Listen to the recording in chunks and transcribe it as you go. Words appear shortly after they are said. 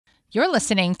You're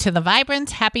listening to the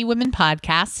Vibrant Happy Women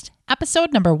podcast,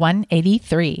 episode number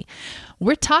 183.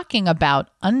 We're talking about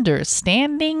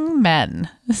understanding men.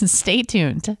 Stay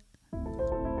tuned.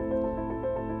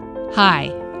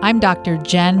 Hi, I'm Dr.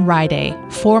 Jen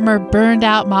Ryday, former burned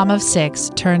out mom of 6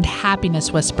 turned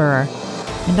happiness whisperer.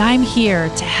 And I'm here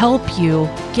to help you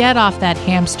get off that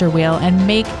hamster wheel and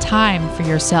make time for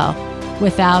yourself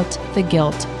without the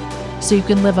guilt, so you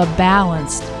can live a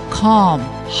balanced, calm,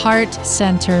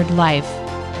 heart-centered life.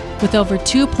 With over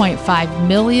 2.5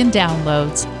 million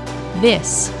downloads,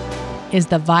 this is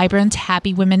the Vibrant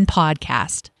Happy Women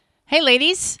podcast. Hey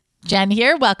ladies, Jen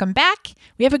here. Welcome back.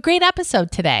 We have a great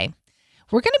episode today.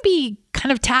 We're going to be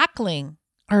kind of tackling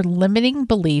our limiting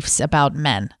beliefs about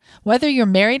men. Whether you're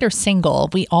married or single,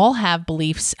 we all have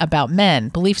beliefs about men,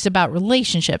 beliefs about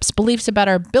relationships, beliefs about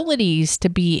our abilities to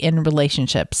be in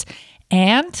relationships.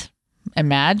 And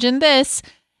imagine this,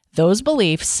 those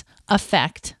beliefs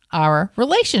affect our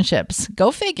relationships.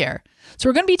 Go figure. So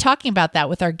we're going to be talking about that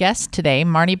with our guest today,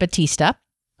 Marni Battista,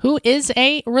 who is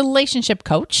a relationship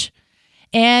coach.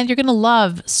 And you're going to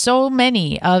love so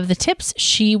many of the tips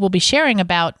she will be sharing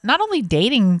about not only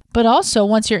dating, but also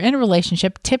once you're in a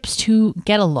relationship, tips to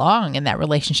get along in that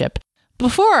relationship.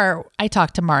 Before I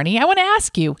talk to Marni, I want to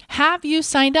ask you, have you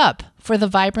signed up for the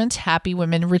Vibrant Happy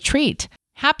Women Retreat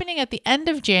happening at the end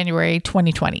of January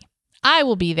 2020? I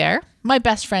will be there. My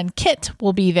best friend Kit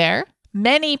will be there.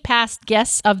 Many past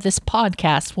guests of this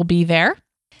podcast will be there.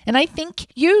 And I think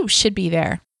you should be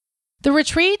there. The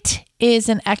retreat is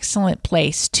an excellent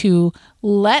place to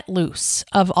let loose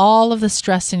of all of the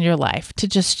stress in your life, to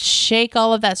just shake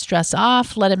all of that stress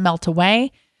off, let it melt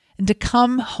away, and to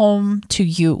come home to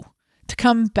you, to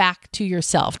come back to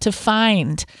yourself, to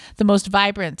find the most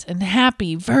vibrant and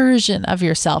happy version of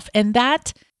yourself. And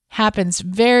that happens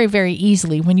very, very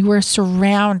easily when you are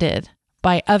surrounded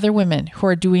by other women who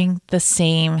are doing the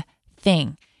same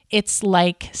thing. It's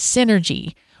like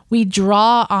synergy. We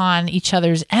draw on each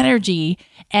other's energy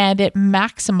and it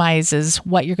maximizes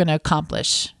what you're going to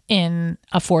accomplish in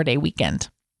a 4-day weekend.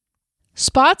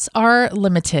 Spots are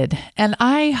limited, and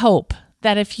I hope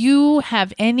that if you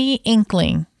have any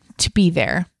inkling to be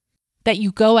there, that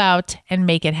you go out and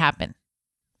make it happen.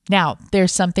 Now,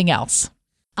 there's something else.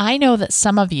 I know that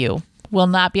some of you will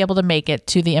not be able to make it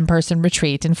to the in-person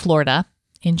retreat in Florida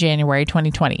in January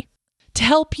 2020. To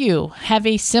help you have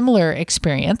a similar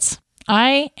experience,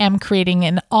 I am creating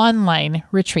an online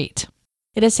retreat.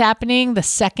 It is happening the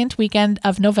second weekend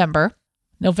of November,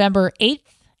 November 8th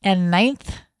and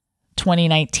 9th,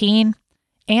 2019,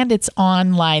 and it's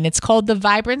online. It's called the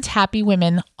Vibrant Happy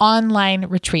Women Online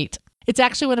Retreat. It's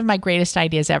actually one of my greatest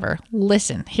ideas ever.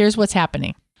 Listen, here's what's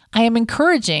happening. I am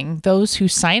encouraging those who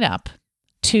sign up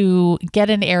to get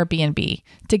an Airbnb,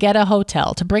 to get a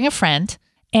hotel, to bring a friend,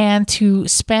 and to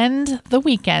spend the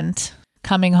weekend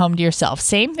coming home to yourself.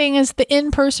 Same thing as the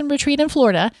in-person retreat in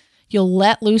Florida. You'll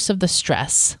let loose of the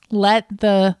stress, let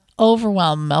the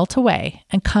overwhelm melt away,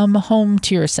 and come home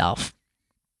to yourself.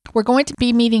 We're going to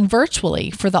be meeting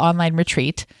virtually for the online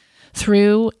retreat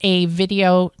through a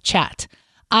video chat.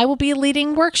 I will be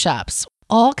leading workshops,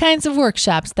 all kinds of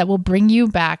workshops that will bring you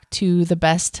back to the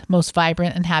best, most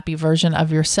vibrant and happy version of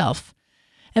yourself.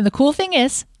 And the cool thing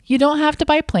is, you don't have to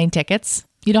buy plane tickets.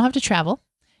 You don't have to travel.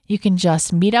 You can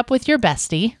just meet up with your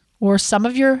bestie or some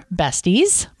of your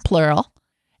besties, plural,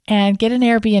 and get an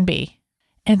Airbnb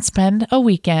and spend a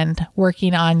weekend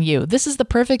working on you. This is the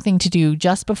perfect thing to do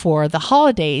just before the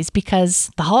holidays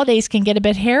because the holidays can get a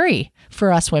bit hairy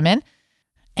for us women.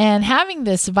 And having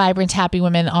this Vibrant Happy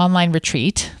Women online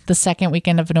retreat, the second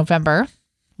weekend of November,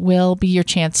 will be your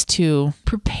chance to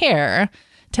prepare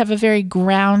to have a very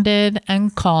grounded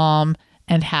and calm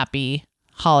and happy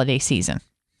holiday season.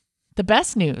 The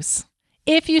best news,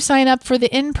 if you sign up for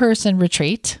the in-person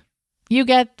retreat, you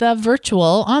get the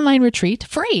virtual online retreat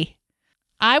free.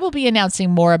 I will be announcing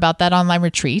more about that online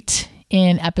retreat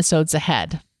in episodes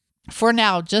ahead. For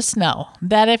now, just know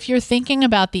that if you're thinking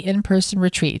about the in-person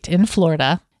retreat in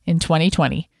Florida in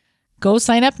 2020, go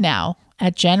sign up now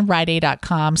at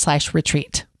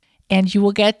jenryday.com/retreat, and you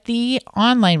will get the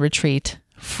online retreat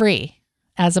free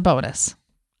as a bonus.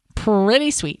 Pretty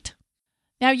sweet.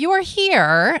 Now, you are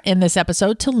here in this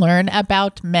episode to learn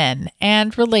about men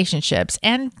and relationships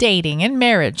and dating and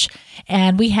marriage.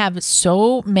 And we have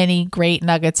so many great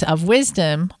nuggets of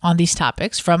wisdom on these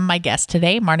topics from my guest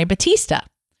today, Marni Battista.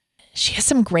 She has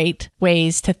some great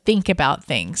ways to think about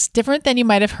things, different than you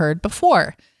might have heard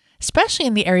before, especially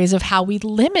in the areas of how we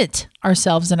limit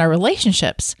ourselves in our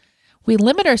relationships. We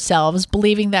limit ourselves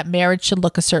believing that marriage should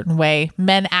look a certain way,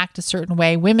 men act a certain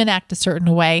way, women act a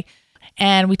certain way.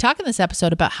 And we talk in this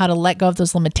episode about how to let go of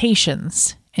those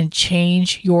limitations and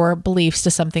change your beliefs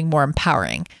to something more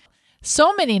empowering.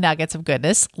 So many nuggets of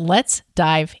goodness. Let's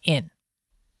dive in.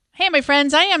 Hey, my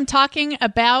friends, I am talking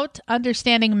about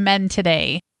understanding men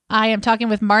today. I am talking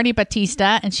with Marni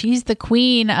Battista, and she's the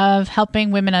queen of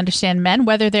helping women understand men,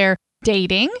 whether they're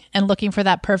dating and looking for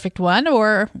that perfect one,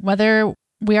 or whether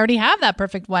we already have that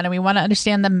perfect one and we want to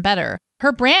understand them better.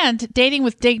 Her brand, Dating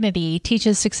with Dignity,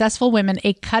 teaches successful women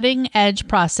a cutting-edge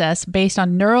process based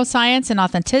on neuroscience and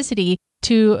authenticity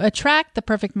to attract the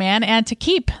perfect man and to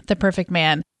keep the perfect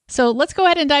man. So let's go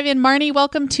ahead and dive in. Marni,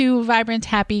 welcome to Vibrant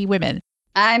Happy Women.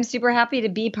 I'm super happy to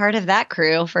be part of that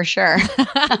crew for sure.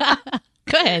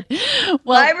 Good.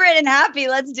 Well, vibrant and happy.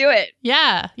 Let's do it.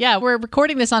 Yeah. We're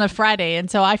recording this on a Friday, and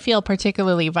so I feel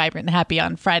particularly vibrant and happy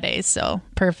on Fridays. So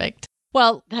perfect.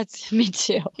 Well, that's me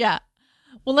too. Yeah.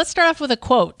 Well, let's start off with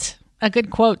a good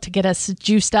quote to get us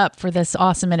juiced up for this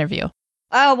awesome interview.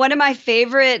 Oh, one of my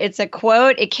favorite. It's a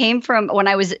quote. It came from when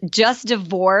I was just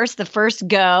divorced, the first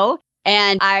go.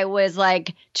 And I was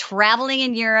like traveling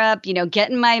in Europe,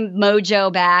 getting my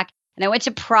mojo back. And I went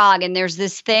to Prague, and there's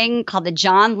this thing called the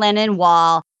John Lennon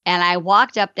Wall. And I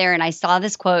walked up there and I saw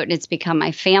this quote, and it's become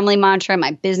my family mantra,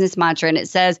 my business mantra. And it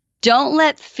says, "Don't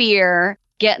let fear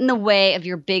get in the way of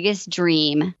your biggest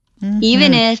dream,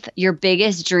 even if your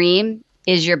biggest dream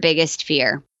is your biggest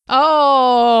fear."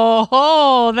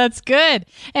 Oh, that's good.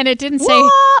 And it didn't say,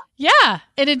 what? Yeah.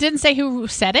 And it didn't say who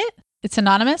said it. It's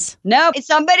anonymous? No, it's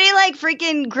somebody like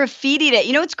freaking graffitied it.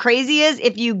 You know what's crazy is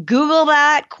if you Google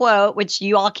that quote, which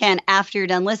you all can after you're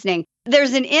done listening,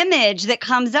 there's an image that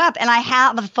comes up, and I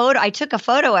have a photo. I took a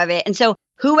photo of it. And so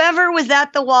whoever was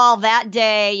at the wall that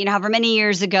day, however many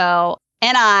years ago,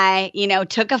 and I,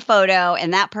 took a photo,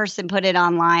 and that person put it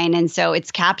online. And so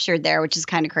it's captured there, which is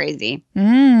kind of crazy.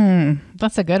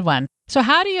 That's a good one. So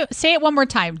how do you say it one more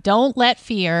time? Don't let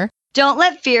fear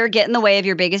get in the way of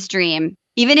your biggest dream,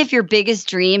 even if your biggest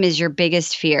dream is your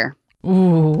biggest fear.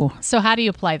 Ooh. So how do you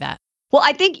apply that? Well,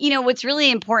 I think, what's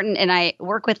really important, and I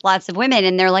work with lots of women,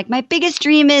 and they're like, my biggest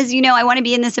dream is, I want to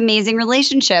be in this amazing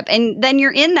relationship. And then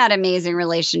you're in that amazing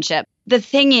relationship. The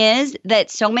thing is that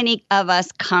so many of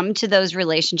us come to those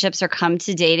relationships or come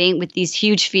to dating with these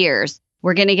huge fears.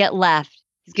 We're going to get left.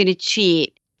 He's going to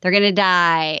cheat. They're going to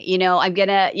die.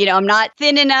 I'm not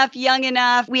thin enough, young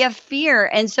enough. We have fear.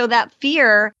 And so that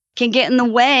fear can get in the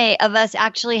way of us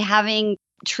actually having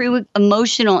true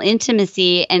emotional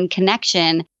intimacy and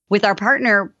connection with our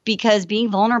partner, because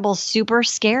being vulnerable is super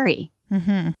scary.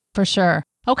 For sure.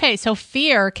 Okay, so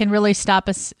fear can really stop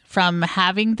us from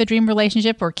having the dream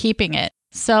relationship or keeping it.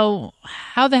 So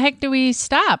how the heck do we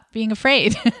stop being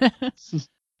afraid?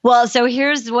 Well, so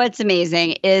here's what's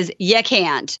amazing is you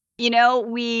can't.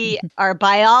 Our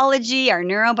biology, our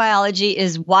neurobiology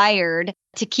is wired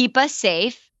to keep us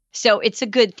safe. So it's a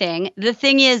good thing. The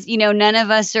thing is, none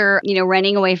of us are,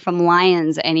 running away from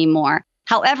lions anymore.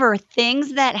 However,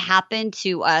 things that happen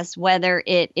to us, whether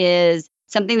it is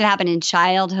something that happened in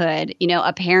childhood,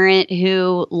 a parent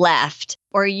who left,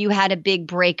 or you had a big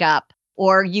breakup,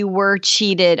 or you were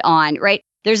cheated on, right?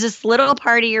 There's this little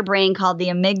part of your brain called the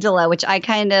amygdala, which I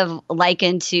kind of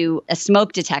liken to a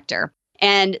smoke detector.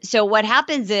 And so what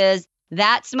happens is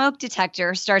that smoke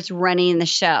detector starts running the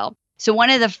show. So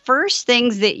one of the first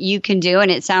things that you can do,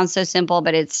 and it sounds so simple,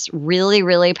 but it's really,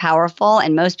 really powerful,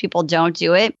 and most people don't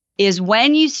do it, is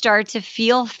when you start to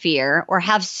feel fear or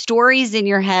have stories in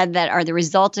your head that are the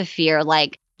result of fear,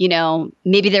 like,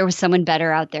 maybe there was someone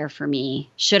better out there for me.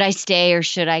 Should I stay or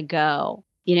should I go?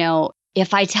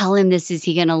 If I tell him this, is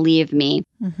he going to leave me?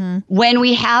 When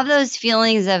we have those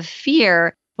feelings of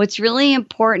fear, what's really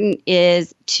important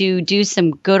is to do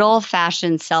some good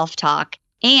old-fashioned self-talk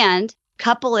and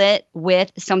couple it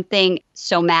with something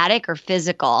somatic or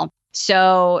physical.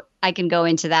 So I can go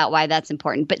into that, why that's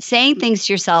important. But saying things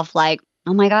to yourself like,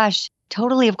 oh my gosh,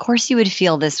 totally, of course you would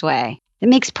feel this way. It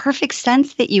makes perfect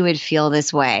sense that you would feel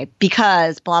this way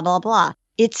because blah, blah, blah.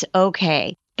 It's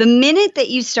okay. The minute that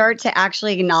you start to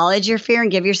actually acknowledge your fear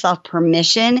and give yourself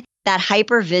permission, that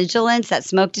hypervigilance, that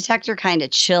smoke detector kind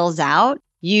of chills out.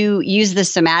 You use the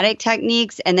somatic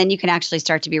techniques, and then you can actually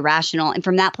start to be rational. And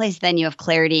from that place, then you have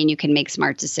clarity and you can make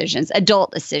smart decisions,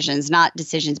 adult decisions, not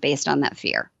decisions based on that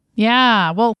fear.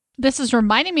 Yeah. Well, this is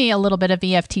reminding me a little bit of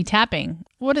EFT tapping.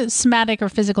 What somatic or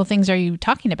physical things are you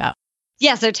talking about?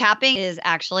 Yeah. So tapping is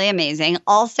actually amazing.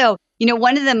 Also,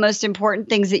 one of the most important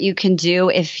things that you can do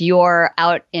if you're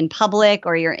out in public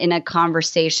or you're in a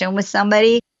conversation with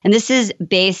somebody, and this is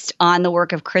based on the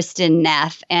work of Kristen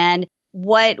Neff, and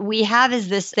what we have is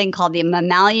this thing called the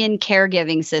mammalian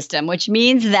caregiving system, which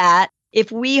means that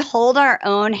if we hold our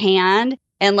own hand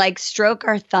and like stroke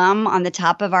our thumb on the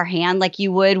top of our hand like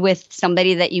you would with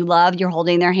somebody that you love. You're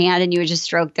holding their hand and you would just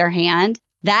stroke their hand.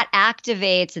 That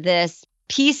activates this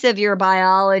piece of your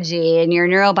biology and your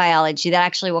neurobiology that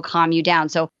actually will calm you down.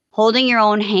 So holding your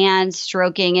own hand,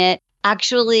 stroking it.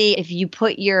 Actually, if you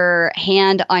put your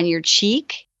hand on your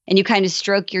cheek and you kind of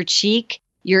stroke your cheek,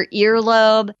 your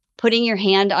earlobe, putting your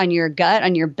hand on your gut,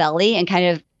 on your belly, and kind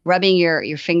of rubbing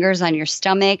your fingers on your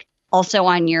stomach, also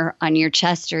on your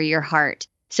chest or your heart.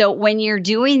 So when you're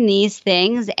doing these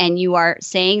things and you are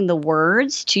saying the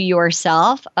words to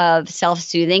yourself of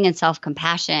self-soothing and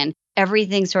self-compassion,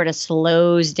 everything sort of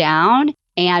slows down,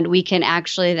 and we can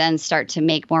actually then start to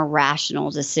make more rational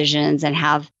decisions and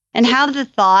have the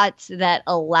thoughts that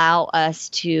allow us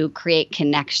to create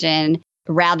connection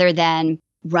rather than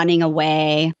running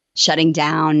away, shutting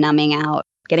down, numbing out,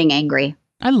 getting angry.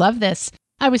 I love this.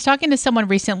 I was talking to someone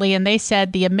recently and they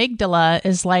said the amygdala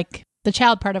is like the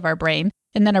child part of our brain,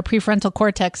 and then our prefrontal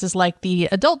cortex is like the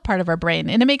adult part of our brain.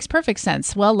 And it makes perfect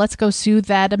sense. Well, let's go soothe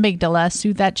that amygdala,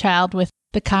 soothe that child with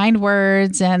the kind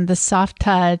words and the soft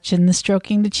touch and the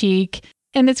stroking the cheek.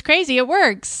 And it's crazy. It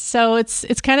works. So it's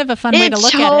kind of a fun way to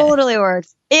look at it. It totally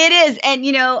works. It is. And,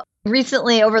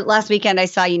 recently over last weekend, I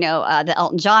saw, the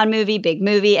Elton John movie, big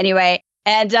movie anyway.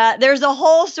 And there's a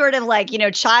whole sort of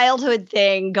childhood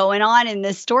thing going on in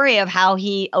this story of how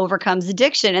he overcomes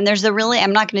addiction. And there's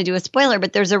I'm not going to do a spoiler,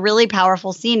 but there's a really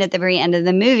powerful scene at the very end of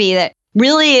the movie that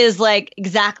really is like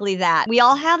exactly that. We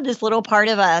all have this little part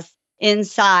of us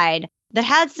inside that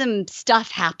had some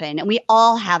stuff happen, and we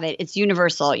all have it. It's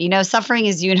universal. Suffering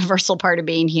is a universal part of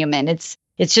being human. It's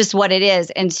just what it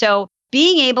is. And so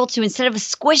being able to, instead of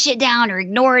squish it down or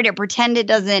ignore it or pretend it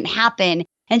doesn't happen,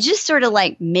 and just sort of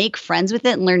make friends with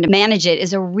it and learn to manage it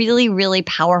is a really, really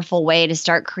powerful way to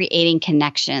start creating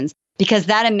connections. Because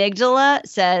that amygdala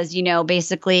says,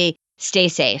 basically stay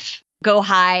safe, go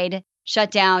hide,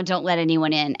 shut down, don't let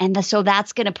anyone in. And so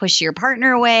that's going to push your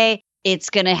partner away. It's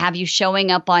going to have you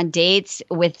showing up on dates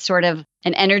with sort of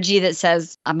an energy that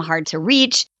says, I'm hard to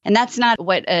reach. And that's not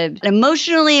what an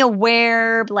emotionally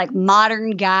aware,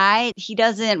 modern guy, he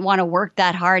doesn't want to work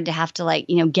that hard to have to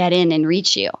get in and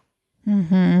reach you.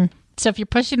 Mm-hmm. So if you're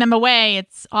pushing them away,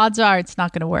 odds are it's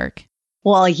not going to work.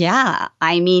 Well, yeah.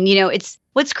 I mean, it's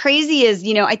what's crazy is,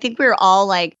 I think we're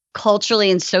all culturally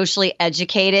and socially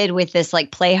educated with this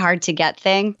play hard to get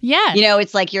thing. Yeah.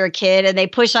 It's like you're a kid and they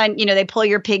push on, they pull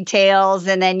your pigtails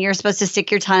and then you're supposed to stick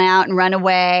your tongue out and run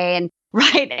away. And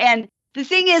right. And the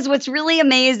thing is, what's really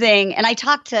amazing, and I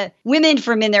talk to women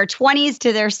from in their 20s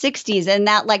to their 60s, and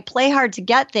that play hard to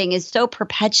get thing is so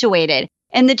perpetuated.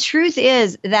 And the truth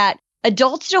is that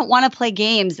adults don't want to play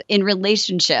games in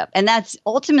relationship. And that's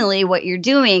ultimately what you're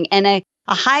doing. And a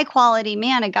high quality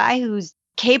man, a guy who's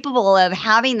capable of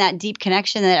having that deep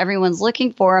connection that everyone's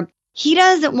looking for, he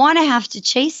doesn't want to have to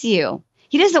chase you.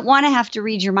 He doesn't want to have to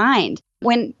read your mind.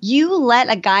 When you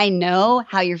let a guy know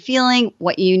how you're feeling,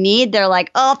 what you need, they're like,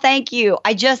 oh, thank you.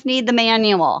 I just need the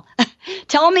manual.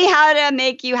 Tell me how to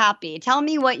make you happy. Tell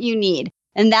me what you need.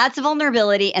 And that's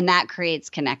vulnerability, and that creates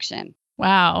connection.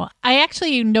 Wow. I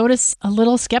actually notice a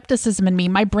little skepticism in me.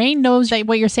 My brain knows that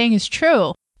what you're saying is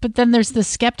true, but then there's the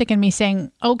skeptic in me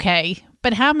saying, okay,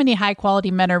 but how many high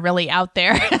quality men are really out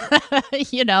there?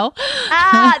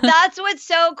 That's what's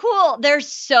so cool. There's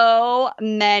so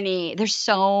many. There's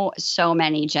so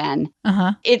many, Jen.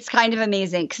 Uh-huh. It's kind of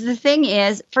amazing because the thing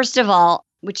is, first of all,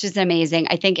 which is amazing,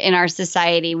 I think in our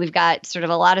society, we've got sort of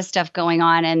a lot of stuff going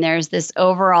on, and there's this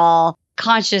overall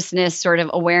consciousness sort of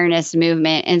awareness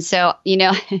movement. And so,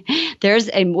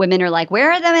 and women are like,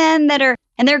 where are the men that are,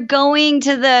 and they're going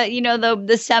to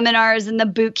the seminars and the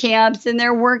boot camps, and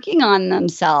they're working on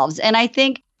themselves. And I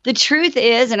think the truth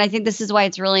is, and I think this is why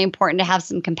it's really important to have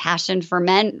some compassion for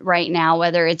men right now,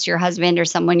 whether it's your husband or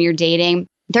someone you're dating,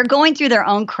 they're going through their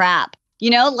own crap,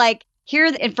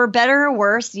 here, and for better or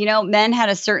worse, men had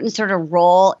a certain sort of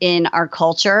role in our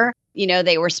culture.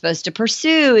 They were supposed to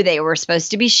pursue, they were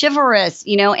supposed to be chivalrous,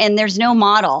 and there's no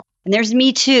model, and there's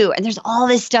Me Too, and there's all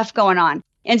this stuff going on.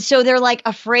 And so they're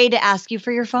afraid to ask you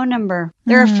for your phone number.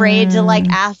 They're afraid to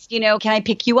ask, can I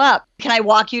pick you up? Can I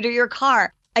walk you to your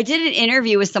car? I did an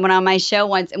interview with someone on my show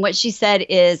once, and what she said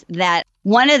is that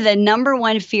one of the number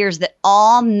one fears that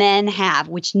all men have,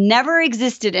 which never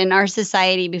existed in our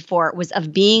society before, was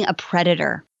of being a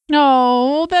predator.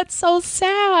 Oh, that's so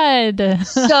sad.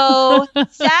 So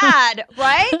sad,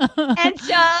 right?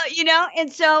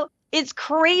 And so it's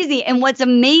crazy. And what's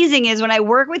amazing is when I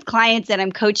work with clients and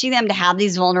I'm coaching them to have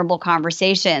these vulnerable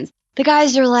conversations, the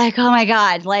guys are like, oh my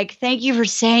God, thank you for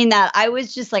saying that. I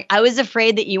was just I was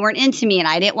afraid that you weren't into me and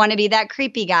I didn't want to be that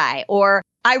creepy guy. Or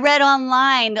I read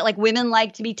online that like women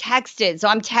like to be texted. So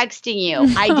I'm texting you.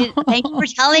 Thank you for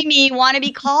telling me you want to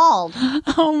be called.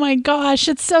 Oh my gosh,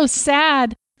 it's so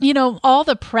sad. All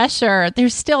the pressure,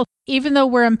 there's still, even though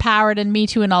we're empowered and Me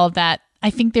Too and all of that,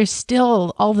 I think there's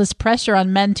still all this pressure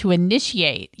on men to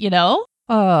initiate,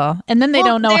 Oh, and then they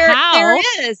don't know how. There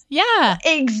is. Yeah.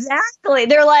 Exactly.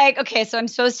 They're like, okay, so I'm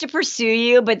supposed to pursue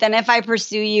you, but then if I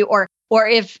pursue you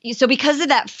so because of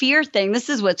that fear thing, this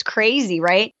is what's crazy,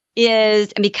 right? And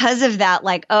because of that,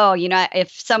 like, oh,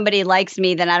 if somebody likes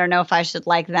me, then I don't know if I should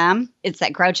like them. It's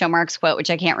that Groucho Marx quote, which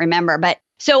I can't remember. But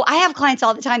so I have clients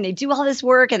all the time. They do all this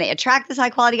work and they attract this high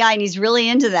quality guy and he's really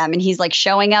into them. And he's like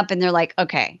showing up and they're like,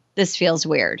 okay, this feels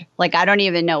weird. Like, I don't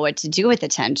even know what to do with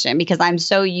attention because I'm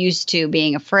so used to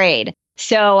being afraid.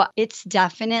 So it's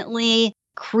definitely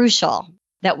crucial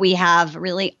that we have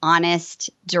really honest,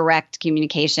 direct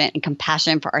communication and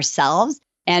compassion for ourselves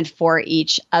and for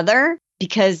each other.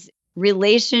 Because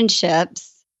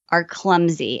relationships are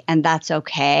clumsy and that's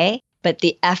okay, but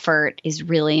the effort is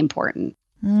really important.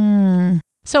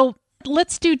 So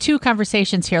let's do two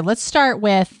conversations here. Let's start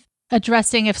with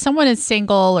addressing if someone is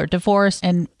single or divorced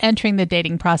and entering the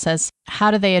dating process, how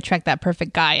do they attract that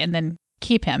perfect guy and then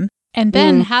keep him? And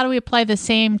then how do we apply the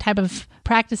same type of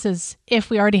practices if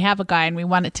we already have a guy and we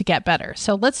want it to get better?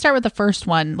 So let's start with the first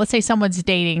one. Let's say someone's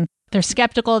dating. They're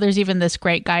skeptical. There's even this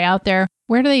great guy out there.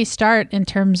 Where do they start in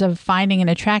terms of finding and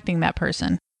attracting that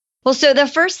person? Well, so the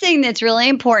first thing that's really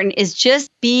important is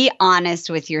just be honest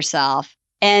with yourself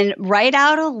and write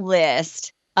out a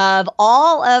list of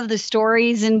all of the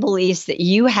stories and beliefs that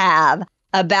you have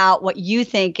about what you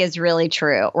think is really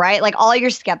true, right? Like all your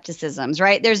skepticisms,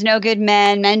 right? There's no good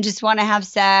men. Men just want to have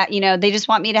sex. They just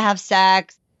want me to have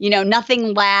sex.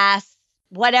 Nothing lasts,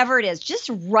 whatever it is. Just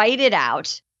write it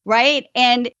out, right?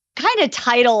 And kind of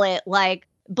title it like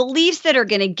beliefs that are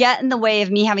going to get in the way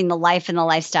of me having the life and the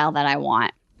lifestyle that I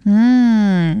want.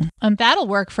 And that'll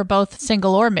work for both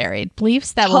single or married.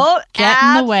 Beliefs that will get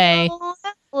in the way.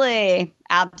 Absolutely.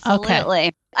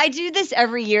 Okay. I do this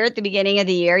every year at the beginning of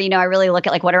the year. I really look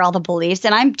at like, what are all the beliefs?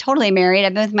 And I'm totally married.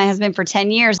 I've been with my husband for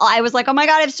 10 years. I was like, oh my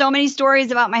God, I have so many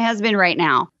stories about my husband right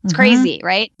now. It's crazy,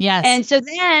 right? Yes. And so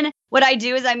then what I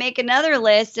do is I make another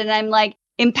list and I'm like,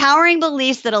 empowering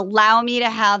beliefs that allow me to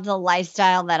have the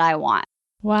lifestyle that I want.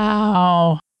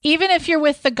 Wow. Even if you're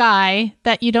with the guy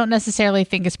that you don't necessarily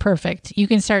think is perfect, you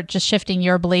can start just shifting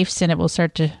your beliefs and it will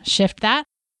start to shift that.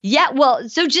 Yeah, well,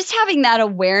 so just having that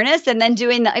awareness and then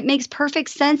doing that, it makes perfect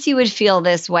sense you would feel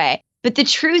this way. But the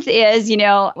truth is,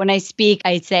 when I speak,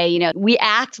 I say, we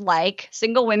act like,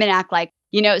 single women act like,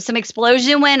 some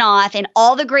explosion went off and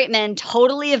all the great men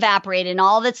totally evaporated and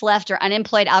all that's left are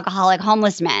unemployed, alcoholic,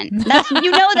 homeless men. That's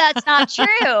not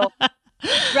true,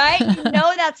 right?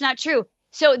 That's not true.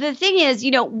 So the thing is,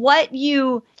 what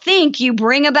you think you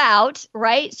bring about,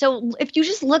 right? So if you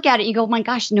just look at it, you go, oh my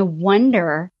gosh, no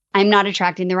wonder I'm not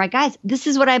attracting the right guys. This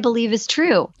is what I believe is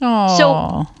true. Oh,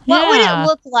 so what would it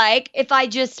look like if I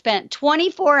just spent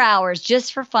 24 hours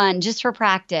just for fun, just for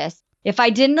practice? If I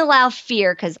didn't allow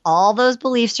fear, because all those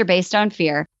beliefs are based on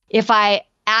fear, if I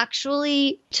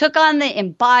actually took on the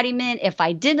embodiment, if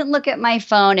I didn't look at my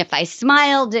phone, if I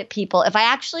smiled at people, if I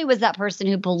actually was that person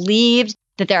who believed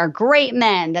that there are great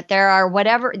men, that there are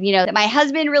whatever, that my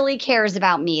husband really cares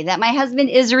about me, that my husband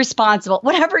is responsible,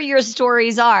 whatever your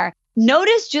stories are,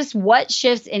 notice just what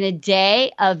shifts in a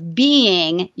day of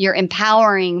being your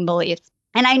empowering beliefs.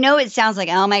 And I know it sounds like,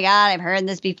 oh my God, I've heard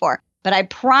this before. But I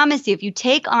promise you, if you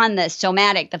take on the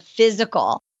somatic, the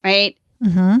physical, right,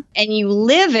 and you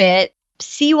live it,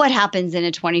 see what happens in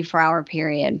a 24-hour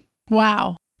period.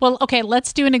 Wow. Well, okay,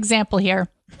 let's do an example here.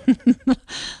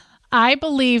 I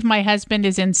believe my husband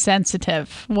is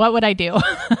insensitive. What would I do?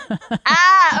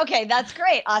 Okay, that's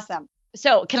great. Awesome.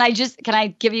 So can I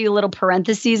give you a little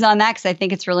parentheses on that? Because I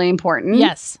think it's really important.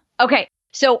 Yes. Okay.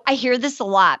 So I hear this a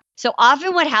lot. So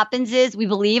often what happens is we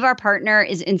believe our partner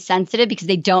is insensitive because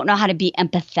they don't know how to be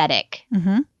empathetic.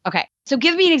 Okay. So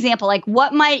give me an example. Like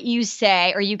what might you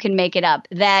say, or you can make it up,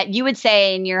 that you would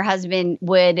say and your husband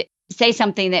would say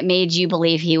something that made you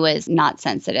believe he was not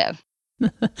sensitive?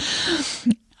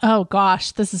 Oh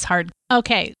gosh, this is hard.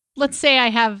 Okay. Let's say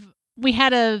we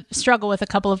had a struggle with a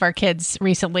couple of our kids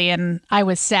recently and I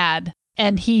was sad.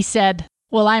 And he said,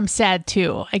 well, I'm sad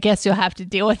too. I guess you'll have to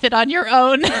deal with it on your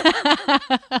own.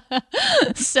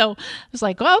 So I was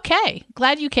like, well, okay,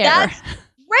 glad you care. That's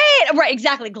great. Right,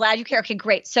 exactly. Glad you care. Okay,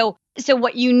 great. So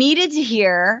what you needed to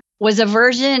hear was a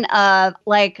version of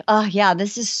like, oh yeah,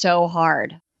 this is so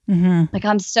hard. Like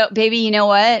baby, you know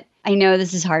what? I know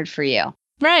this is hard for you.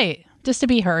 Right. Just to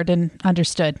be heard and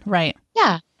understood. Right.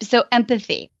 Yeah. So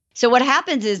empathy. So what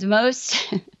happens is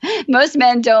most most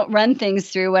men don't run things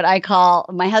through what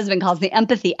my husband calls the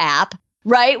empathy app,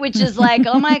 right? Which is like,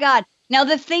 oh my God. Now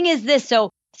the thing is this,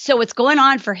 so what's going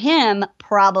on for him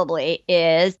probably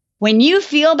is when you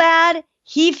feel bad,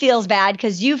 he feels bad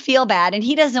because you feel bad and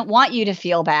he doesn't want you to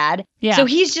feel bad. Yeah. So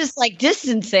he's just like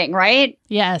distancing, right?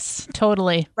 Yes,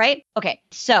 totally. Right? Okay.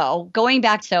 So going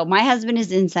back, so my husband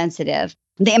is insensitive.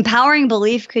 The empowering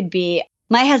belief could be,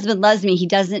 my husband loves me. He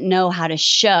doesn't know how to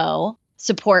show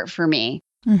support for me.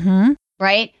 Mm-hmm.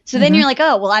 Right? So then you're like,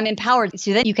 oh, well, I'm empowered.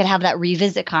 So then you could have that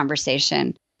revisit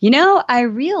conversation. I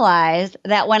realized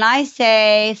that when I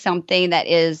say something that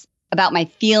is about my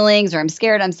feelings or I'm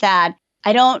scared, I'm sad,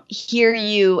 I don't hear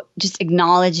you just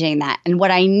acknowledging that. And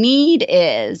what I need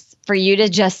is for you to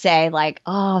just say like,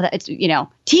 oh, that's,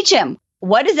 teach him.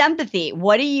 What is empathy?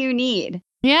 What do you need?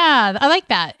 Yeah, I like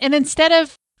that. And instead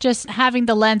of just having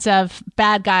the lens of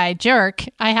bad guy jerk,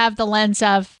 I have the lens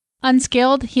of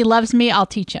unskilled. He loves me. I'll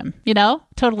teach him,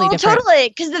 totally different. Totally.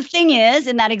 Because the thing is,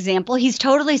 in that example, he's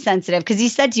totally sensitive because he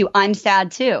said to you, I'm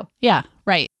sad too. Yeah,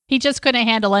 right. He just couldn't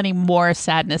handle any more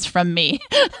sadness from me.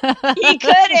 He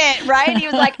couldn't, right? He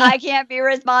was like, I can't be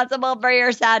responsible for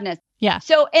your sadness. Yeah.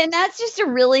 So, and that's just a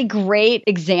really great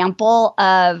example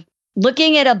of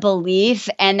looking at a belief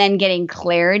and then getting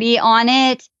clarity on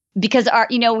it. Because our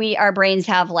brains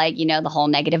have the whole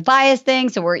negative bias thing.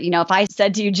 So if I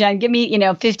said to you, Jen, give me,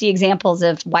 50 examples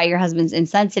of why your husband's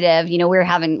insensitive, we're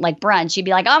having like brunch, you'd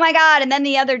be like, oh my God. And then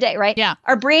the other day, right? Yeah.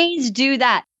 Our brains do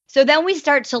that. So then we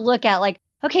start to look at like,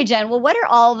 okay, Jen, well, what are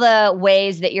all the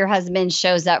ways that your husband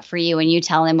shows up for you when you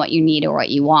tell him what you need or what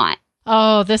you want?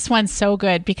 Oh, this one's so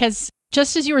good because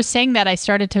just as you were saying that, I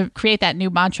started to create that new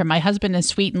mantra. My husband is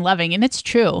sweet and loving, and it's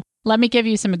true. Let me give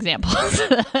you some examples.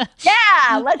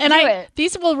 Yeah, let's do it.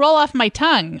 These will roll off my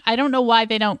tongue. I don't know why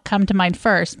they don't come to mind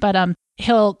first, but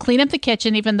he'll clean up the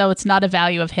kitchen even though it's not a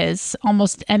value of his.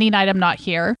 Almost any night I'm not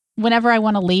here. Whenever I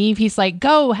want to leave, he's like,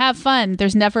 go, have fun.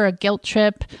 There's never a guilt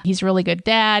trip. He's a really good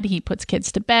dad. He puts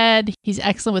kids to bed. He's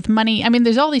excellent with money. I mean,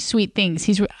 there's all these sweet things.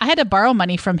 I had to borrow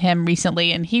money from him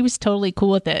recently, and he was totally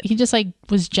cool with it. He just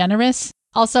was generous.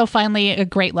 Also, finally, a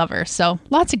great lover. So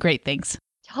lots of great things.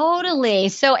 Totally.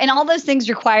 So, and all those things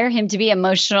require him to be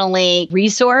emotionally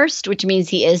resourced, which means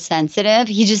he is sensitive.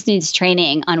 He just needs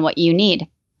training on what you need.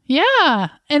 Yeah.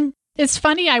 And it's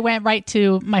funny, I went right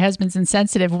to my husband's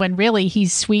insensitive when really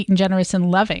he's sweet and generous and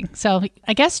loving. So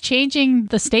I guess changing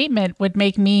the statement would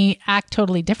make me act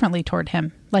totally differently toward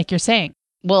him, like you're saying.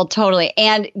 Well, totally.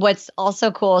 And what's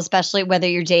also cool, especially whether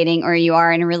you're dating or you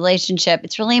are in a relationship,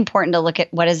 it's really important to look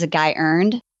at what has a guy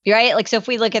earned, right? Like, so if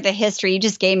we look at the history, you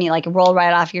just gave me like a roll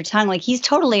right off your tongue, like he's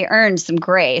totally earned some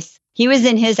grace. He was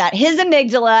in his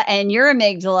amygdala and your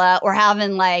amygdala were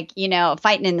having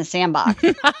fighting in the sandbox.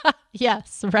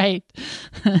 Yes, right.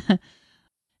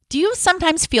 Do you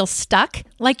sometimes feel stuck,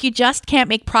 like you just can't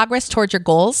make progress towards your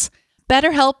goals?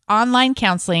 BetterHelp Online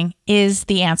Counseling is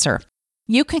the answer.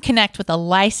 You can connect with a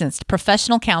licensed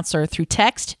professional counselor through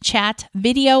text, chat,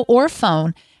 video, or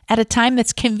phone at a time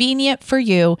that's convenient for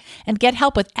you and get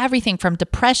help with everything from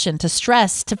depression to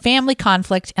stress to family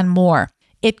conflict and more.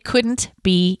 It couldn't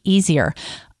be easier.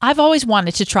 I've always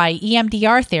wanted to try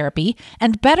EMDR therapy,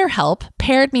 and BetterHelp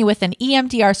paired me with an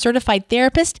EMDR certified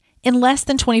therapist in less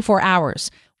than 24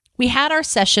 hours. We had our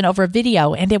session over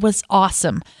video, and it was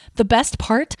awesome. The best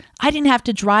part, I didn't have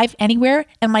to drive anywhere,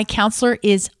 and my counselor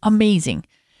is amazing.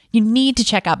 You need to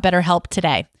check out BetterHelp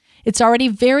today. It's already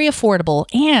very affordable,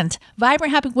 and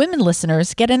Vibrant Happy Women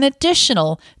listeners get an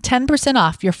additional 10%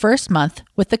 off your first month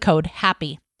with the code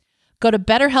HAPPY. Go to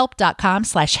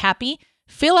betterhelp.com/happy,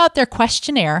 fill out their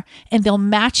questionnaire, and they'll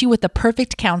match you with the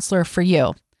perfect counselor for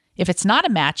you. If it's not a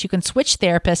match, you can switch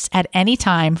therapists at any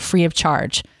time free of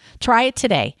charge. Try it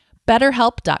today.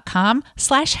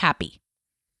 betterhelp.com/happy.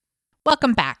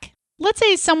 Welcome back. Let's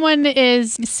say someone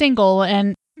is single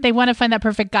and they want to find that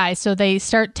perfect guy, so they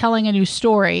start telling a new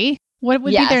story. What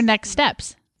would be their next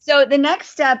steps? So the next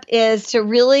step is to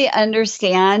really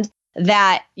understand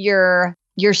that your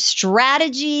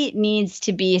strategy needs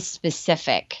to be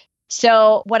specific.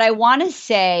 So what I want to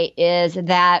say is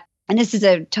that, and this is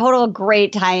a total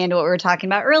great tie-in to what we were talking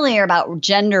about earlier about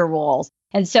gender roles.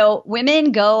 And so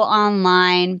women go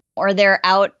online or they're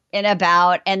out and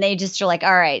about and they just are like,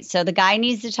 all right, so the guy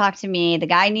needs to talk to me. The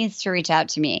guy needs to reach out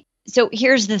to me. So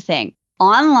here's the thing.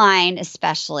 Online,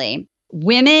 especially,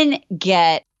 women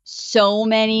get so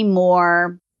many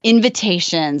more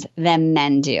invitations than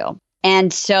men do.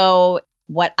 And so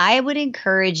what I would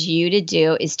encourage you to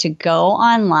do is to go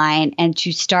online and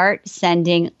to start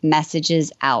sending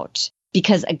messages out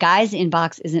because a guy's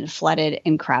inbox isn't flooded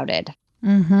and crowded.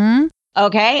 Mm-hmm.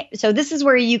 Okay. So this is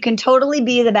where you can totally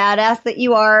be the badass that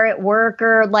you are at work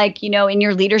or like, in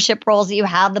your leadership roles that you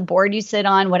have, the board you sit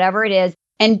on, whatever it is,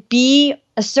 and be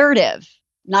assertive,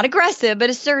 not aggressive, but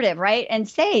assertive, right? And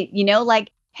say,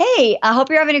 like, hey, I hope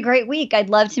you're having a great week. I'd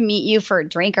love to meet you for a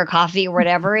drink or coffee or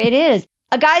whatever it is.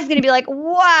 A guy's going to be like,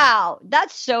 wow,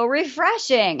 that's so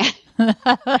refreshing. And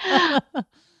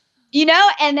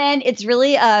then it's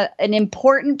really an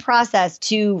important process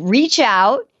to reach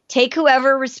out, take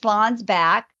whoever responds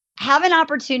back, have an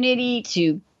opportunity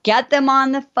to get them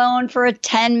on the phone for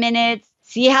 10 minutes,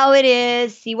 see how it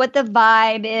is, see what the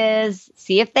vibe is,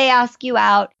 see if they ask you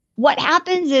out. What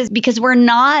happens is because we're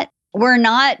not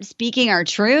speaking our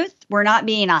truth, we're not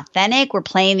being authentic, we're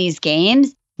playing these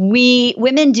games.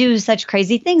 Women do such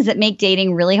crazy things that make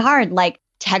dating really hard, like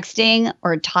texting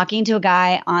or talking to a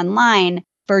guy online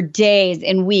for days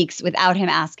and weeks without him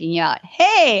asking you out.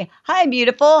 Hey, hi,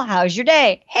 beautiful. How's your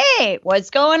day? Hey,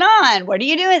 what's going on? What are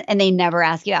you doing? And they never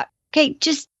ask you out. Okay,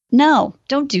 just no,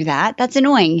 don't do that. That's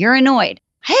annoying. You're annoyed.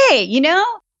 Hey,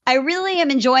 I really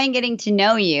am enjoying getting to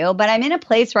know you, but I'm in a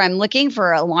place where I'm looking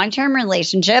for a long-term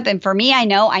relationship. And for me, I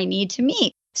know I need to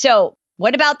meet. So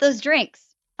what about those drinks?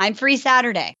 I'm free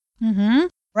Saturday. Mm-hmm.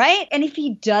 Right? And if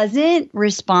he doesn't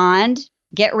respond,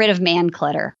 get rid of man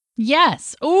clutter.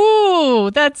 Yes.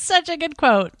 Ooh, that's such a good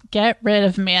quote. Get rid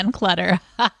of man clutter.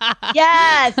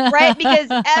 Yes, right? Because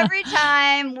every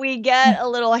time we get a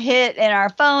little hit in our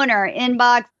phone or our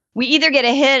inbox, we either get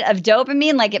a hit of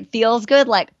dopamine, like it feels good,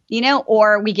 like,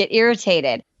 or we get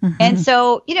irritated. Mm-hmm. And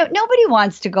so, nobody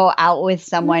wants to go out with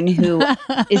someone who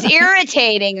is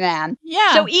irritating them.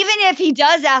 Yeah. So even if he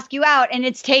does ask you out and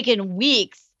it's taken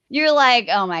weeks, you're like,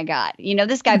 oh my God,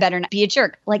 this guy better not be a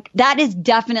jerk. Like that is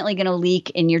definitely going to leak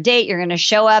in your date. You're going to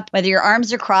show up, whether your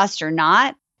arms are crossed or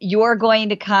not, you're going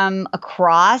to come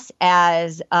across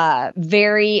as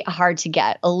very hard to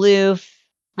get, aloof,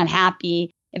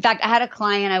 unhappy. In fact, I had a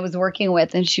client I was working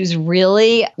with and she was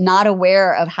really not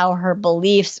aware of how her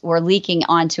beliefs were leaking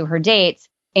onto her dates.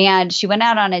 And she went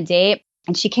out on a date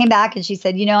and she came back and she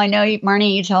said, I know,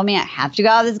 Marni, you told me I have to go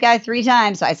out with this guy 3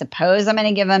 times. So I suppose I'm going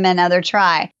to give him another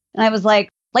try. And I was like,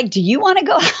 do you want to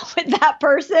go out with that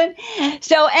person?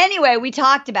 So anyway, we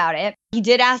talked about it. He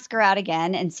did ask her out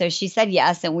again. And so she said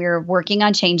yes. And we were working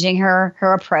on changing her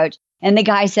approach. And the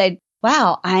guy said,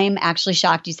 wow, I'm actually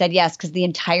shocked you said yes, because the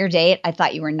entire date, I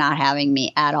thought you were not having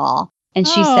me at all. And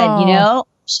she said,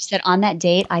 she said, on that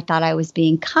date, I thought I was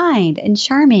being kind and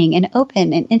charming and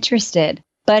open and interested.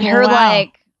 But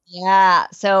yeah.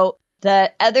 So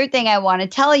the other thing I want to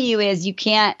tell you is you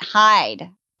can't hide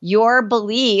your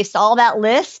beliefs. All that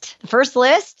list, the first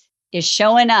list is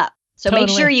showing up. So Make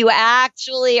sure you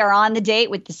actually are on the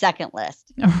date with the second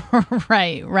list.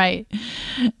 Right.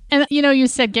 And, you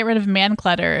said get rid of man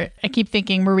clutter. I keep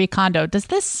thinking Marie Kondo. Does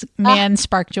this man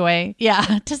spark joy?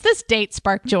 Yeah. Does this date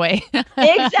spark joy?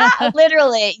 Exactly.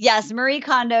 Literally. Yes. Marie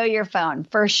Kondo your phone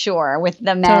for sure with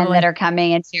the men that are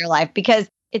coming into your life, because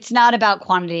it's not about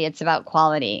quantity. It's about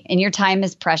quality, and your time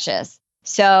is precious.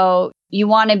 So you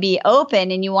want to be open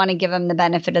and you want to give them the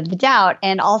benefit of the doubt.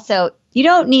 And also, you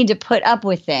don't need to put up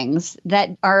with things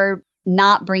that are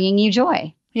not bringing you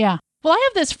joy. Yeah. Well, I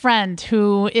have this friend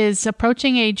who is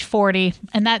approaching age 40,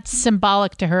 and that's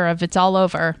symbolic to her of it's all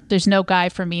over. There's no guy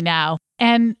for me now.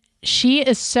 And she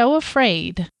is so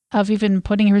afraid of even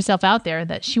putting herself out there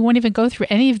that she won't even go through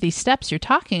any of these steps you're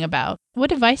talking about.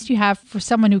 What advice do you have for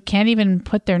someone who can't even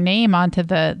put their name onto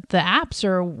the apps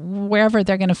or wherever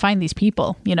they're going to find these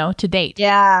people, to date?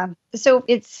 Yeah. So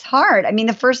it's hard. I mean,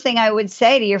 the first thing I would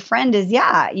say to your friend is,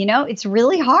 it's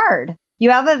really hard. You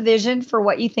have a vision for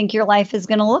what you think your life is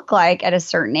going to look like at a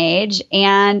certain age,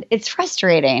 and it's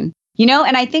frustrating,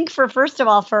 and I think first of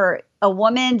all, for a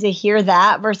woman to hear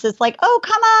that versus like, oh,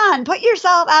 come on, put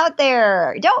yourself out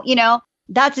there. Don't,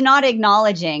 that's not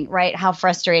acknowledging, right, how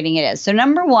frustrating it is. So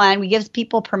number one, we give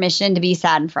people permission to be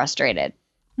sad and frustrated.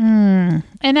 And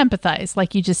empathize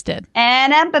like you just did.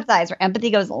 And empathize, where empathy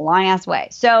goes a long ass way.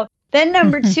 So then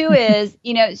number 2 is,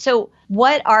 so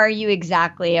what are you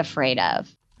exactly afraid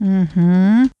of?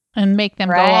 Mm-hmm. And make them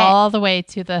go all the way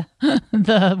to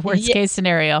the worst case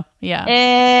scenario.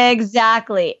 Yeah.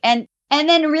 Exactly. And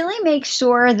then really make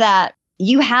sure that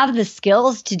you have the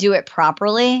skills to do it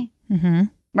properly. Mm-hmm.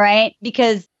 Right?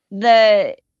 Because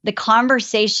the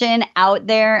conversation out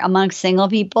there amongst single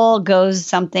people goes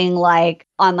something like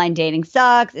online dating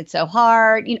sucks. It's so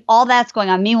hard. All that's going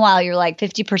on. Meanwhile, you're like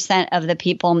 50% of the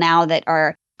people now that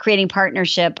are creating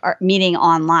partnership are meeting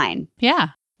online. Yeah.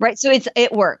 Right. So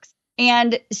it works.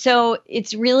 And so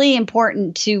it's really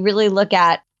important to really look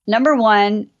at, number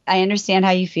one, I understand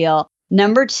how you feel.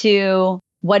 Number 2,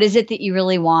 what is it that you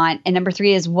really want? And number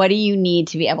 3 is, what do you need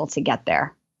to be able to get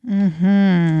there?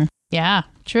 Yeah,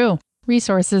 true.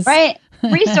 Resources. Right.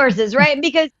 Resources, right?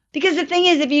 Because the thing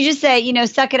is, if you just say,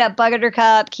 suck it up,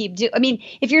 buttercup,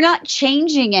 if you're not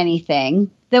changing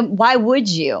anything, then why would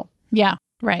you? Yeah,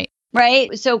 right.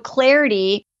 Right. So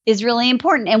clarity is really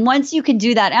important. And once you can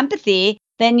do that empathy,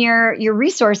 then your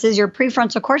resources, your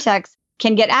prefrontal cortex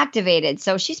can get activated.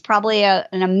 So she's probably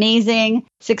an amazing,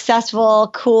 successful,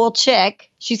 cool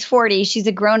chick. She's 40. She's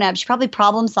a grown-up. She probably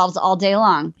problem solves all day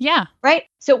long. Yeah. Right.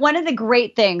 So one of the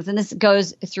great things, and this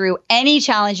goes through any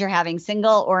challenge you're having,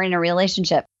 single or in a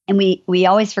relationship, and we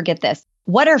always forget this.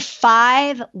 What are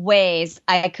 5 ways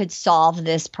I could solve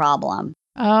this problem?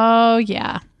 Oh,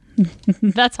 yeah.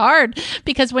 That's hard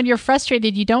because when you're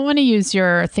frustrated, you don't want to use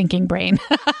your thinking brain.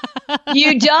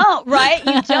 You don't, right?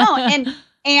 You don't.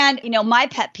 And my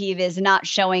pet peeve is not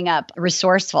showing up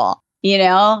resourceful,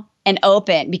 and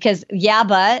open, because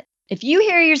but if you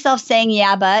hear yourself saying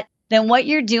but, then what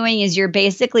you're doing is you're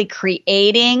basically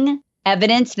creating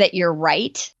evidence that you're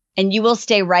right, and you will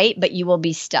stay right, but you will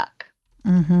be stuck.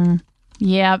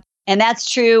 Yeah. And that's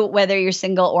true whether you're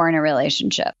single or in a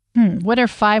relationship. What are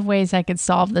 5 ways I could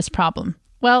solve this problem?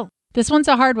 Well, this one's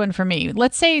a hard one for me.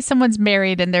 Let's say someone's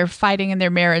married and they're fighting in their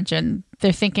marriage and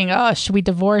they're thinking, oh, should we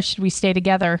divorce? Should we stay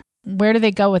together? Where do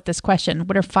they go with this question?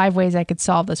 What are 5 ways I could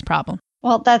solve this problem?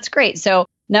 Well, that's great. So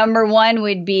number 1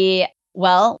 would be,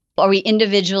 are we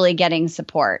individually getting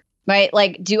support? Right?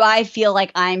 Like, do I feel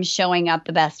like I'm showing up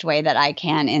the best way that I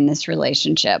can in this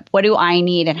relationship? What do I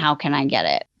need and how can I get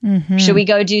it? Should we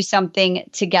go do something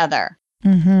together?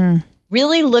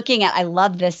 Really looking at, I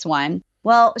love this one.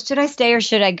 Well, should I stay or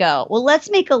should I go? Well, let's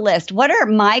make a list. What are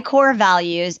my core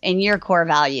values and your core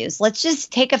values? Let's just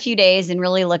take a few days and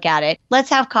really look at it. Let's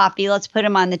have coffee. Let's put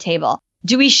them on the table.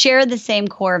 Do we share the same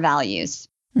core values?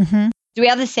 Do we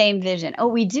have the same vision? Oh,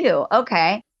 we do.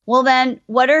 Okay. Well, then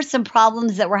what are some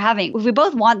problems that we're having? If we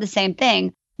both want the same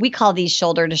thing, we call these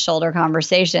shoulder to shoulder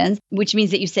conversations, which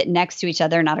means that you sit next to each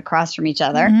other, not across from each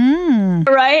other.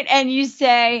 Right. And you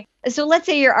say, so let's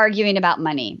say you're arguing about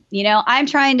money. I'm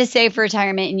trying to save for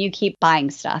retirement and you keep buying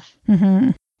stuff,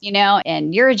 and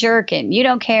you're a jerk and you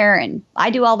don't care and I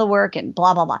do all the work and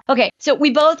blah, blah, blah. Okay. So we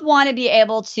both want to be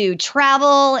able to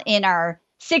travel in our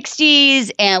 60s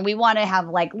and we want to have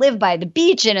live by the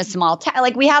beach in a small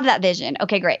town. We have that vision.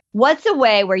 Okay, great. What's a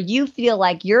way where you feel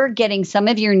like you're getting some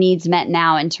of your needs met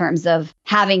now in terms of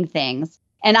having things?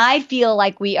 And I feel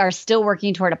like we are still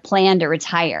working toward a plan to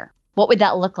retire. What would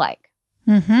that look like?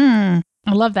 I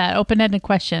love that. Open-ended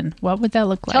question. What would that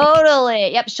look like?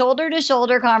 Totally. Yep. Shoulder to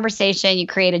shoulder conversation. You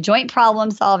create a joint problem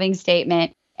solving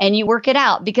statement and you work it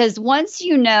out. Because once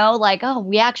you know,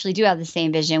 we actually do have the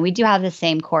same vision. We do have the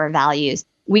same core values.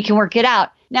 We can work it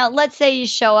out. Now, let's say you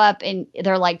show up and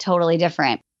they're totally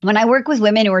different. When I work with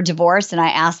women who are divorced and I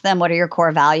ask them, what are your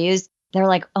core values? They're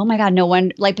like, oh my God, no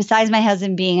one, besides my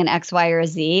husband being an X, Y, or a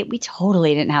Z, we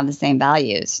totally didn't have the same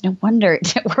values. No wonder it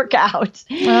didn't work out.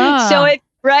 So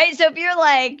if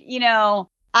you're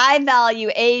I value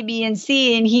A, B, and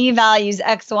C, and he values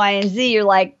X, Y, and Z, you're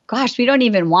like, gosh, we don't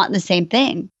even want the same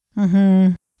thing.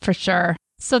 For sure.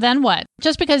 So then what?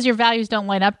 Just because your values don't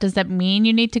line up, does that mean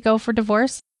you need to go for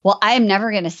divorce? Well, I am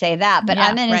never going to say that, but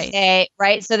I'm going to say,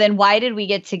 right? So then why did we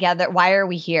get together? Why are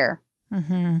we here?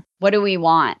 What do we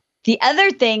want? The other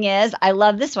thing is, I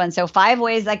love this one. So 5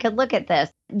 ways I could look at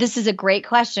this. This is a great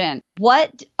question.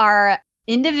 What are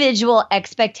individual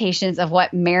expectations of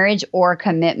what marriage or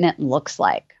commitment looks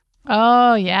like?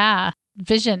 Oh, yeah.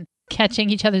 Vision.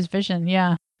 Catching each other's vision.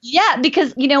 Yeah. Yeah,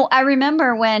 because, I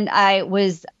remember when I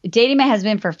was dating my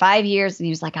husband for 5 years and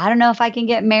he was like, I don't know if I can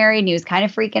get married. And he was kind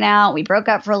of freaking out. We broke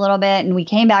up for a little bit and we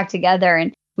came back together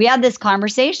and we had this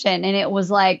conversation. And it was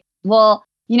like, well,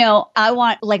 I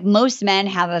want, most men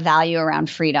have a value around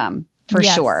freedom for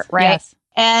sure. Right. Yes.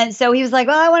 And so he was like,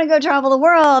 well, I want to go travel the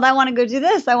world. I want to go do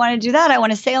this. I want to do that. I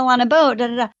want to sail on a boat. Da,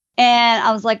 da, da. And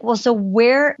I was like, well, so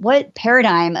what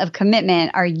paradigm of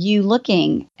commitment are you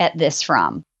looking at this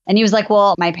from? And he was like,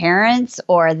 well, my parents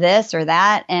or this or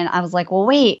that. And I was like, well,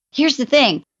 wait, here's the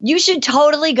thing. You should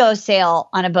totally go sail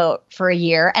on a boat for a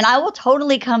year and I will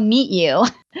totally come meet you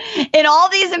in all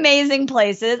these amazing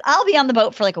places. I'll be on the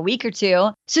boat for a week or 2.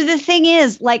 So the thing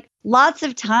is, lots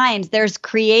of times there's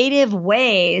creative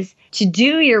ways to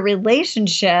do your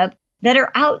relationship that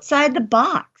are outside the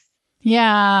box.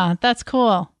 Yeah, that's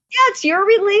cool. Yeah, it's your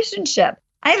relationship.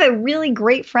 I have a really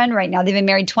great friend right now. They've been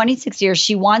married 26 years.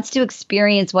 She wants to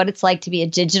experience what it's like to be a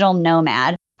digital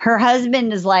nomad. Her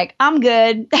husband is like, I'm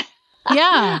good.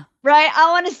 Yeah. Right.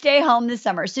 I want to stay home this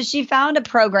summer. So she found a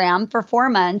program for 4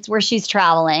 months where she's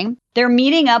traveling. They're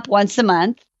meeting up once a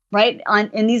month. right,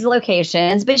 in these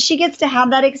locations, but she gets to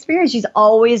have that experience. She's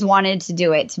always wanted to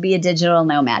do it, to be a digital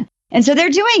nomad. And so they're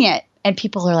doing it. And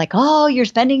people are like, oh, you're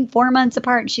spending 4 months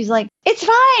apart. And she's like, it's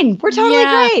fine. We're totally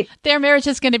great. Their marriage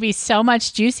is going to be so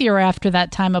much juicier after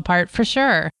that time apart, for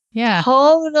sure. Yeah.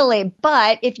 Totally.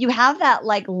 But if you have that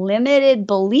like limited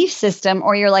belief system,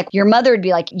 or you're like, your mother would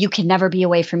be like, you can never be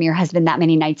away from your husband that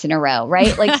many nights in a row,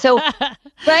 right? Like, so,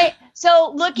 right?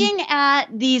 So looking at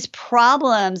these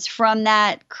problems from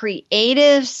that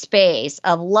creative space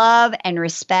of love and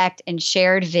respect and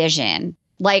shared vision,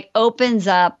 like opens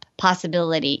up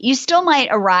possibility. You still might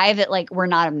arrive at like, we're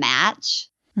not a match,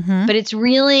 but it's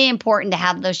really important to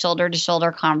have those shoulder to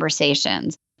shoulder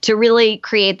conversations, to really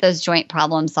create those joint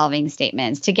problem solving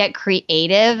statements, to get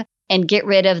creative and get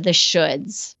rid of the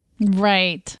shoulds.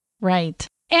 Right, right.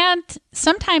 And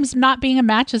sometimes not being a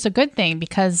match is a good thing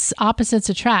because opposites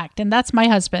attract. And that's my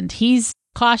husband. He's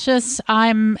cautious.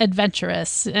 I'm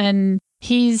adventurous. And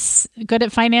he's good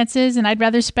at finances and I'd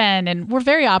rather spend. And we're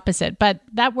very opposite, but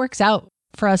that works out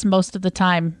for us most of the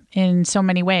time in so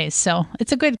many ways. So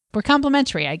we're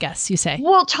complementary, I guess you say.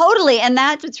 Well, totally. And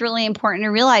that's what's really important to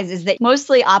realize is that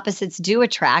mostly opposites do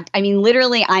attract. I mean,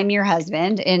 literally, I'm your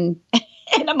husband in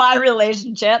my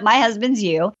relationship. My husband's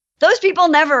you. Those people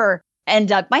never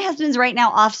end up. My husband's right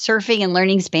now off surfing and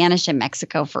learning Spanish in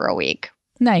Mexico for a week.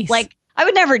 Nice. Like, I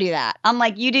would never do that. I'm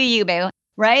like, you do you, boo.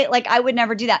 Right? Like, I would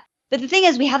never do that. But the thing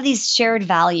is, we have these shared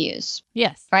values.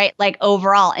 Yes. Right? Like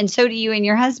overall. And so do you and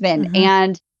your husband.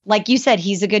 And like you said,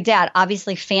 he's a good dad.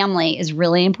 Obviously, family is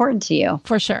really important to you.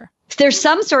 For sure. There's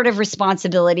some sort of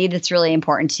responsibility that's really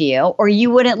important to you, or you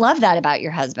wouldn't love that about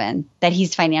your husband, that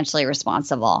he's financially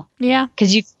responsible. Yeah.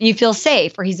 Because you feel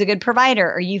safe, or he's a good provider,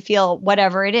 or you feel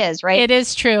whatever it is, right? It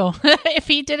is true. If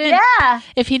he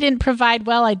didn't provide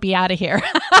well, I'd be out of here.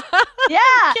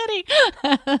 Yeah. Kidding.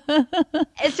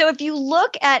 And so if you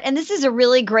look at, and this is a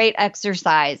really great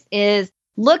exercise, is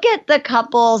look at the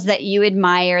couples that you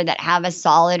admire that have a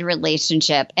solid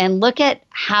relationship and look at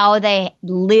how they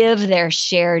live their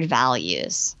shared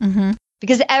values.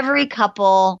 Because every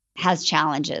couple has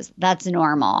challenges. That's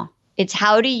normal. It's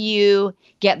how do you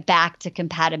get back to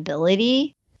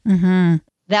compatibility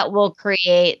that will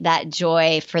create that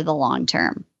joy for the long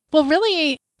term. Well,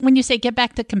 really, when you say get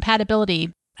back to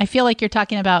compatibility, I feel like you're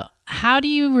talking about how do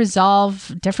you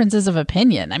resolve differences of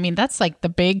opinion? I mean, that's like the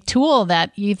big tool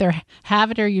that you either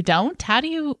have it or you don't. How do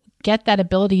you get that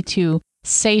ability to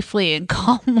safely and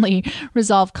calmly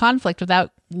resolve conflict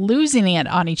without losing it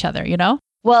on each other, you know?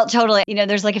 Well, totally. You know,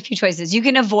 there's like a few choices. You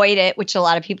can avoid it, which a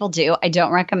lot of people do. I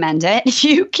don't recommend it.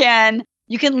 You can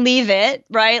leave it,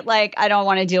 right? Like, I don't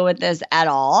want to deal with this at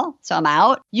all, so I'm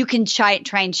out. You can try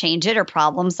and change it or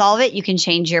problem solve it. You can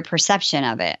change your perception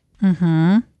of it.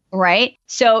 Right?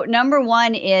 So number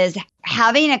one is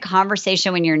having a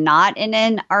conversation when you're not in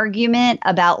an argument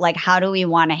about like, how do we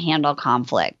want to handle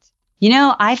conflict? You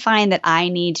know, I find that I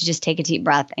need to just take a deep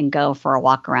breath and go for a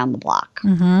walk around the block.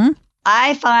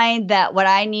 I find that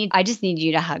I just need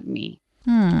you to hug me.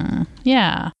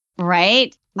 Yeah.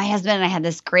 Right? My husband and I had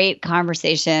this great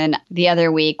conversation the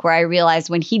other week where I realized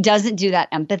when he doesn't do that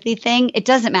empathy thing, it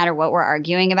doesn't matter what we're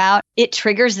arguing about. It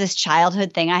triggers this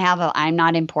childhood thing I have of I'm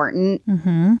not important.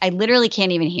 I literally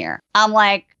can't even hear. I'm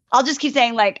like, I'll just keep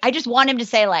saying like, I just want him to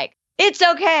say like, it's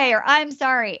okay, or I'm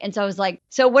sorry. And so I was like,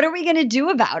 so what are we going to do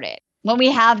about it when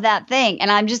we have that thing?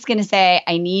 And I'm just going to say,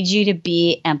 I need you to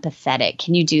be empathetic.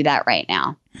 Can you do that right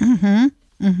now?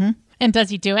 And does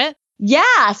he do it?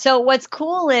 Yeah. So what's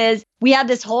cool is we had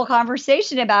this whole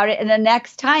conversation about it. And the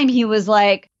next time he was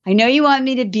like, I know you want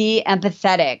me to be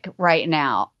empathetic right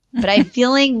now, but I'm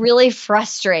feeling really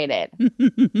frustrated.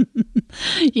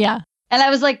 Yeah. And I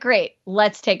was like, great,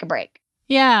 let's take a break.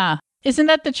 Yeah. Isn't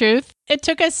that the truth? It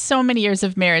took us so many years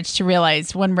of marriage to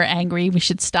realize when we're angry, we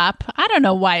should stop. I don't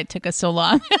know why it took us so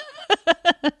long.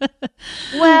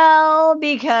 Well,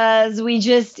 because we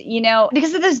just,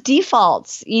 because of those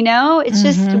defaults, it's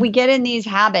just we get in these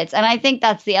habits. And I think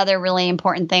that's the other really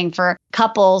important thing for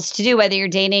couples to do, whether you're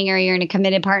dating or you're in a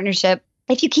committed partnership.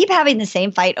 If you keep having the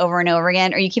same fight over and over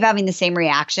again, or you keep having the same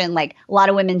reaction, like a lot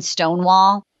of women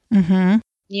stonewall,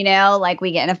 like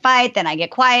we get in a fight, then I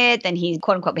get quiet, then he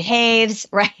quote unquote behaves,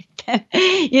 right?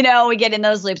 We get in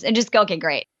those loops and just go, okay,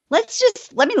 great. Let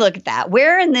me look at that.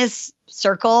 Where in this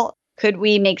circle could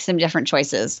we make some different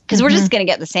choices? Because we're just going to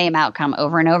get the same outcome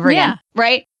over and over again,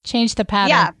 right? Change the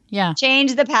pattern. Yeah.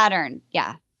 Change the pattern.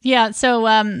 Yeah. Yeah. So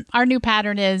our new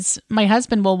pattern is my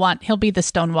husband he'll be the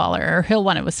stonewaller or he'll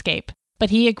want to escape. But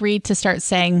he agreed to start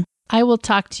saying, I will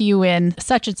talk to you in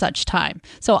such and such time.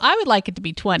 So I would like it to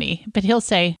be 20, but he'll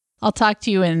say, I'll talk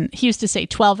to you in, he used to say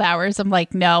 12 hours. I'm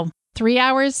like, no, 3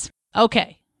 hours?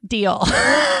 Okay. deal.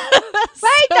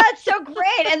 Right. That's so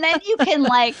great. And then you can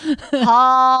like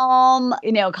calm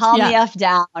the F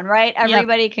down, right?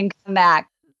 Everybody can come back.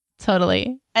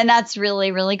 Totally. And that's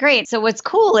really, really great. So what's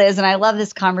cool is, and I love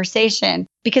this conversation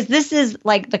because this is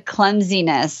like the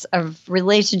clumsiness of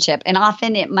relationship. And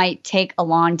often it might take a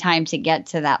long time to get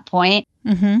to that point.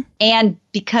 Mm-hmm. And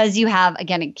because you have,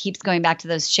 again, it keeps going back to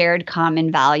those shared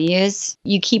common values,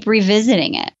 you keep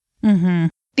revisiting it. Mm-hmm.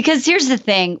 Because here's the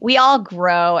thing, we all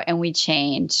grow and we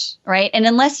change, right? And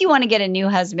unless you want to get a new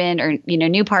husband or,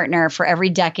 new partner for every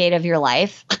decade of your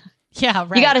life, yeah,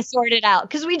 right. You got to sort it out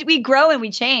because we grow and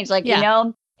we change,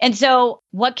 And so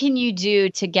what can you do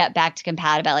to get back to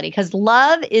compatibility? Because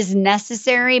love is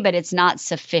necessary, but it's not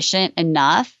sufficient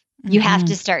enough. Mm-hmm. You have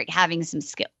to start having some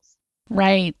skills.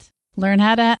 Right. Learn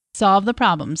how to solve the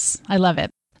problems. I love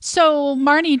it. So,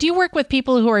 Marni, do you work with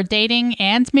people who are dating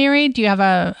and married? Do you have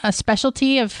a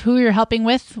specialty of who you're helping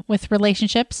with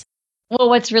relationships? Well,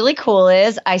 what's really cool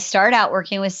is I start out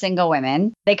working with single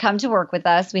women. They come to work with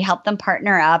us. We help them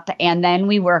partner up, and then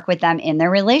we work with them in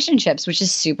their relationships, which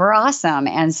is super awesome.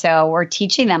 And so we're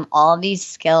teaching them all of these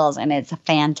skills, and it's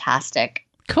fantastic.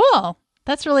 Cool.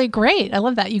 That's really great. I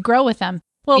love that. You grow with them.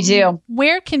 Well, you do.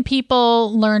 Where can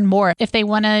people learn more if they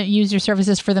want to use your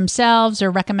services for themselves or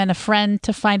recommend a friend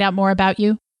to find out more about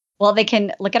you? Well, they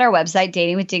can look at our website,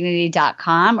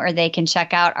 datingwithdignity.com, or they can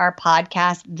check out our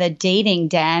podcast, The Dating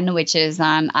Den, which is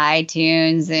on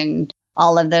iTunes and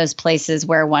all of those places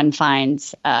where one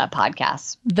finds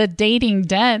podcasts. The Dating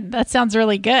Den. That sounds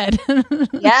really good.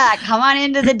 Yeah, come on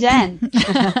into the den.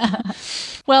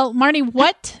 Well, Marni,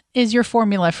 what is your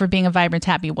formula for being a vibrant,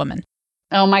 happy woman?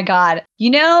 Oh, my God.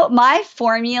 My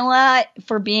formula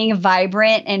for being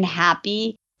vibrant and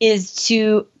happy is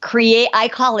to create, I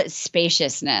call it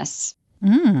spaciousness.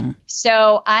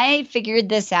 So I figured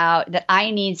this out that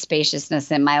I need spaciousness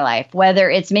in my life, whether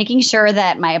it's making sure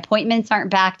that my appointments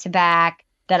aren't back to back,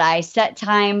 that I set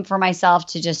time for myself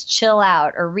to just chill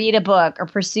out or read a book or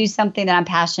pursue something that I'm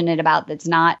passionate about that's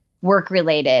not work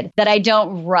related, that I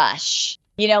don't rush.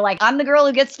 I'm the girl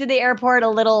who gets to the airport a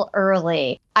little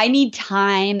early. I need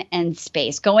time and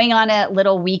space. Going on a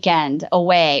little weekend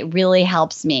away really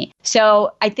helps me.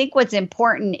 So I think what's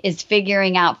important is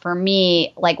figuring out for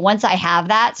me, once I have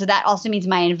that, so that also means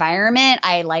my environment,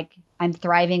 I'm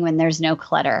thriving when there's no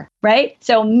clutter, right?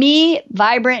 So me,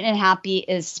 vibrant and happy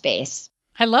is space.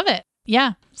 I love it.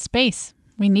 Yeah, space.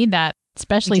 We need that,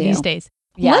 especially these days.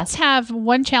 Yes. Let's have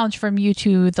one challenge from you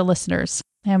to the listeners,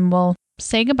 and we'll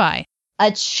say goodbye. A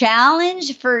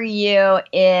challenge for you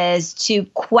is to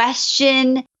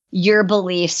question your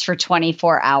beliefs for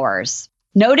 24 hours.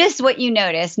 Notice what you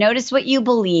notice, notice what you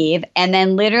believe, and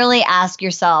then literally ask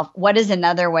yourself, what is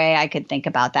another way I could think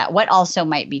about that? What also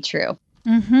might be true?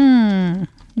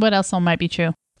 What else might be true?